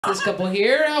This couple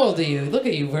here, how old are you? Look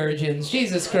at you virgins,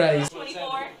 Jesus Christ.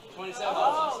 24. 27.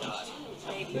 Oh,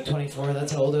 You're 24,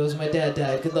 that's how old I was. My dad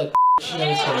died. Good luck. No, it's been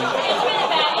a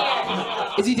bad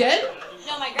year. Is he dead?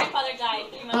 No, my grandfather died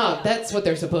 3 months Oh, ago. that's what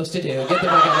they're supposed to do. Get the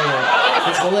fuck out of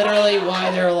here. It's literally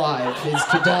why they're alive, is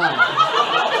to die.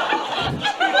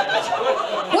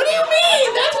 What do you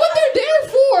mean? That's what they're there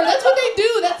for. That's what they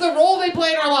do. That's the role they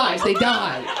play in our lives. They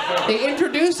die. They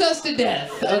introduce us to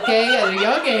death, okay, at a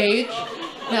young age.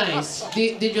 Nice.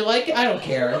 Did you like it? I don't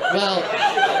care. Well,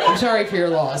 I'm sorry for your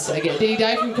loss. Did he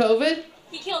die from COVID?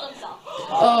 He killed himself.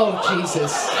 Oh,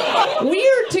 Jesus.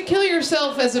 Weird to kill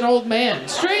yourself as an old man.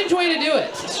 Strange way to do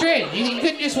it. Strange. You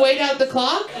couldn't just wait out the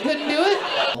clock? Couldn't do it?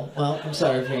 Well, I'm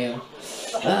sorry for you.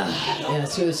 Yeah,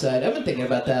 suicide. I've been thinking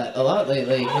about that a lot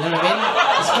lately, you know what I mean?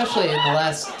 Especially in the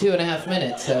last 2.5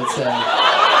 minutes, I would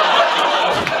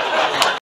say.